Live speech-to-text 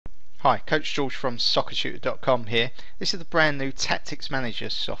Hi, Coach George from soccershooter.com here. This is the brand new Tactics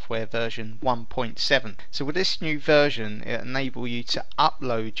Manager software version 1.7. So with this new version, it enables you to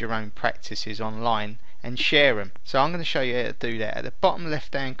upload your own practices online and share them. So I'm going to show you how to do that. At the bottom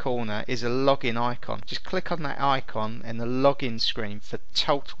left hand corner is a login icon. Just click on that icon and the login screen for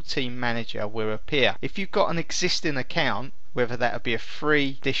Total Team Manager will appear. If you've got an existing account, whether that would be a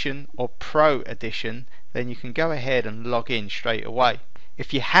free edition or pro edition, then you can go ahead and log in straight away.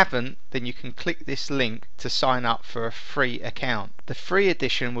 If you haven't, then you can click this link to sign up for a free account. The free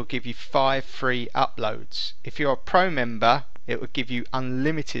edition will give you 5 free uploads. If you're a pro member, it will give you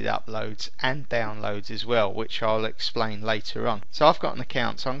unlimited uploads and downloads as well, which I'll explain later on. So I've got an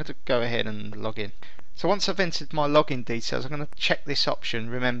account, so I'm going to go ahead and log in. So once I've entered my login details, I'm going to check this option,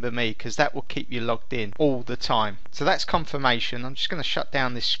 remember me, because that will keep you logged in all the time. So that's confirmation. I'm just going to shut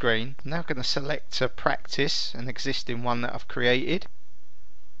down this screen. I'm now going to select a practice, an existing one that I've created.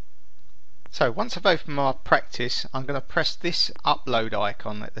 So once I've opened my practice, I'm going to press this upload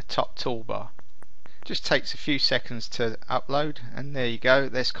icon at the top toolbar. Just takes a few seconds to upload, and there you go,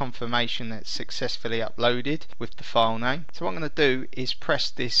 there's confirmation that it's successfully uploaded with the file name. So what I'm going to do is press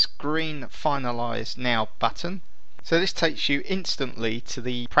this green finalize now button. So this takes you instantly to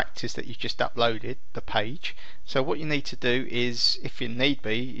the practice that you just uploaded, the page. So what you need to do is, if you need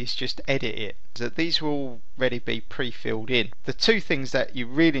be, is just edit it. So these will already be pre-filled in. The two things that you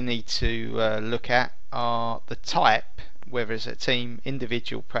really need to look at are the type, whether it's a team,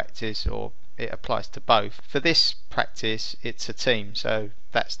 individual practice, or it applies to both. For this practice it's a team, so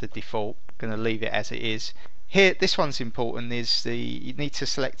that's the default. I'm going to leave it as it is. Here, this one's important, is you need to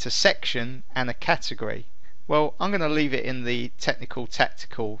select a section and a category. Well, I'm going to leave it in the technical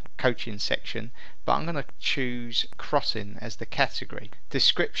tactical coaching section, but I'm going to choose crossing as the category.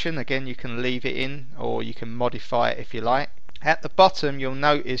 Description, again, you can leave it in or you can modify it if you like. At the bottom you'll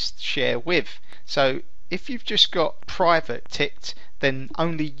notice share with. So if you've just got private ticked, then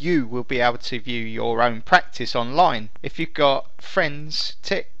only you will be able to view your own practice online. If you've got friends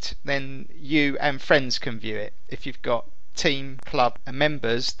ticked, then you and friends can view it. If you've got team, club and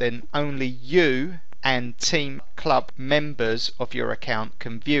members, then only you and team, club members of your account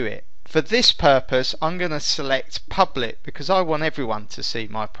can view it. For this purpose, I'm going to select public because I want everyone to see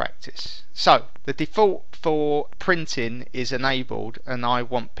my practice. So the default for printing is enabled, and I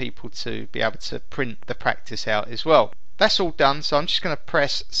want people to be able to print the practice out as well. That's all done, so I'm just going to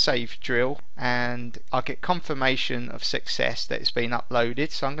press save drill and I'll get confirmation of success that it's been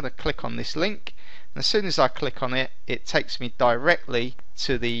uploaded. So I'm going to click on this link, and as soon as I click on it, it takes me directly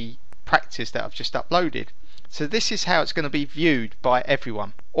to the practice that I've just uploaded. So this is how it's going to be viewed by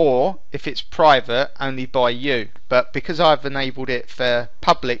everyone, or if it's private, only by you. But because I've enabled it for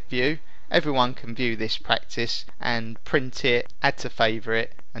public view, everyone can view this practice and print it, add to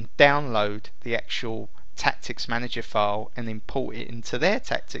favourite, and download the actual Tactics Manager file and import it into their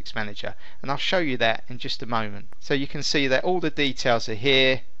Tactics Manager. And I'll show you that in just a moment. So you can see that all the details are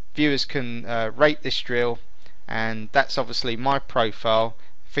here. Viewers can rate this drill, and that's obviously my profile.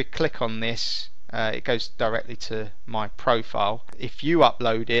 If we click on this, it goes directly to my profile. If you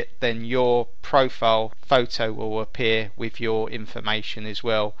upload it, then your profile photo will appear with your information as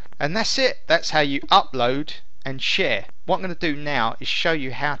well. And that's it. That's how you upload and share. What I'm going to do now is show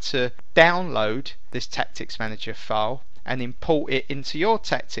you how to download this Tactics Manager file and import it into your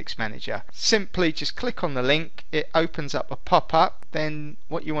Tactics Manager. Simply just click on the link, it opens up a pop-up. Then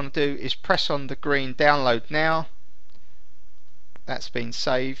what you want to do is press on the green download now. That's been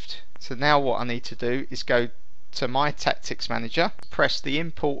saved. So now what I need to do is go to my Tactics Manager, press the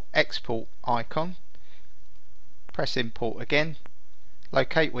import export icon, press import again,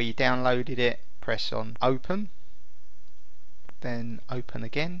 locate where you downloaded it, press on open, then open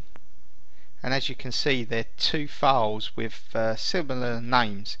again, and as you can see there are two files with similar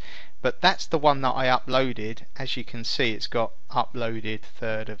names, but that's the one that I uploaded. As you can see, it's got uploaded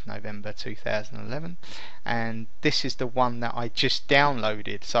 3rd of November 2011, and this is the one that I just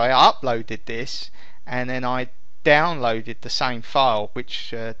downloaded. So I uploaded this and then I downloaded the same file,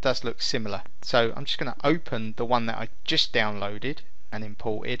 which does look similar. So I'm just going to open the one that I just downloaded and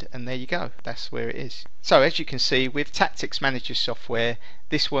imported, and there you go, that's where it is. So as you can see, with Tactics Manager software,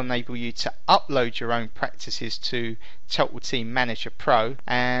 this will enable you to upload your own practices to Total Team Manager Pro,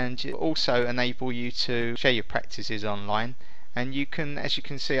 and it will also enable you to share your practices online. And you can, as you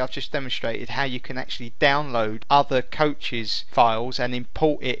can see, I've just demonstrated how you can actually download other coaches' files and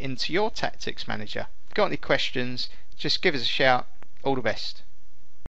import it into your Tactics Manager. If you've got any questions, just give us a shout. All the best.